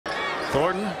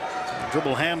Thornton,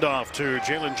 dribble handoff to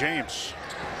Jalen James.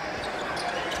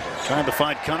 Trying to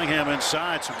find Cunningham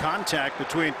inside. Some contact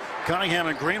between Cunningham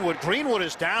and Greenwood. Greenwood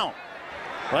is down.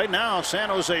 Right now, San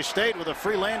Jose State with a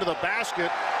free lane to the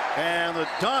basket. And the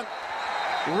dunk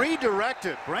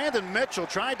redirected. Brandon Mitchell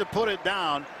tried to put it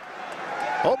down.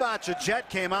 Obacha Jet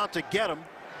came out to get him.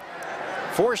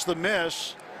 Forced the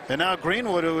miss. And now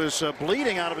Greenwood, who is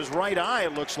bleeding out of his right eye,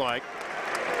 it looks like.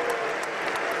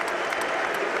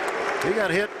 He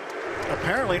got hit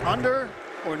apparently under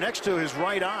or next to his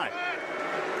right eye.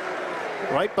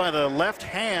 Right by the left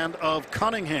hand of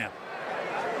Cunningham.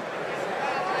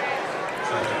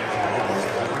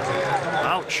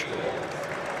 Ouch.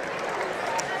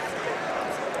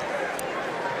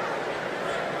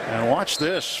 And watch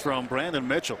this from Brandon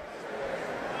Mitchell.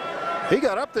 He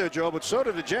got up there, Joe, but so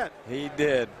did the Jet. He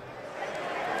did.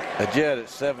 A Jet at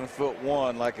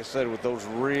 7'1", like I said, with those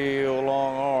real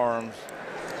long arms.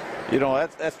 You know,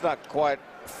 that's not quite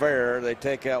fair. They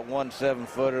take out one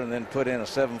 7-footer and then put in a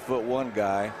 7'1"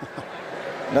 guy.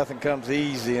 Nothing comes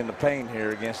easy in the paint here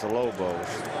against the Lobos.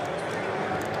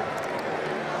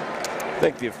 I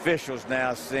think the officials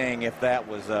now seeing if that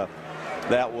was a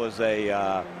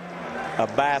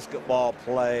basketball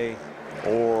play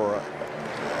or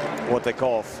what they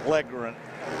call a flagrant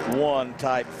one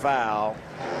type foul.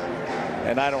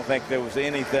 And I don't think there was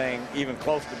anything even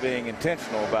close to being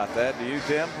intentional about that. Do you,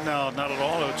 Tim? No, not at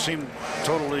all. It seemed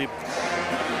totally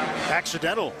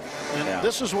accidental. And yeah.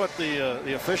 This is what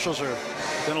the officials are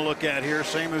going to look at here,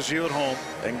 same as you at home.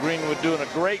 And Greenwood doing a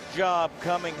great job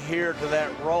coming here to that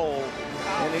roll.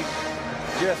 And he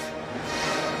just,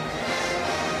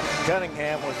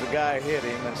 Cunningham was the guy who hit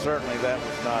him, and certainly that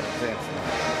was not intentional,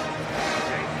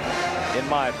 in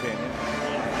my opinion.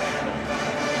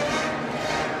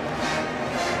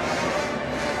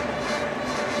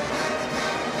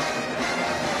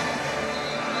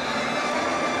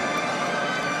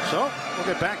 So we'll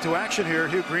get back to action here.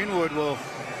 Hugh Greenwood will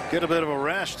get a bit of a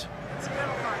rest.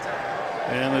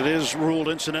 And it is ruled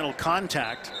incidental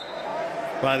contact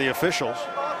by the officials.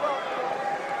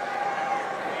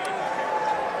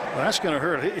 Well, that's going to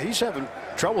hurt. He's having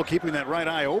trouble keeping that right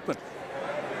eye open.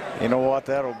 You know what?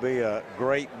 That'll be a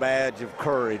great badge of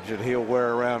courage that he'll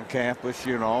wear around campus,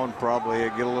 you know, and probably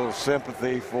get a little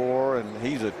sympathy for. And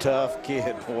he's a tough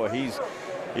kid. Boy,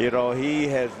 you know, he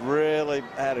has really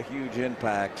had a huge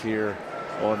impact here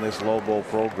on this Lobo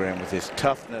program with his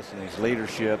toughness and his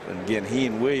leadership. And again, he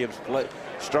and Williams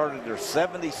started their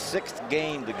 76th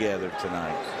game together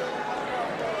tonight.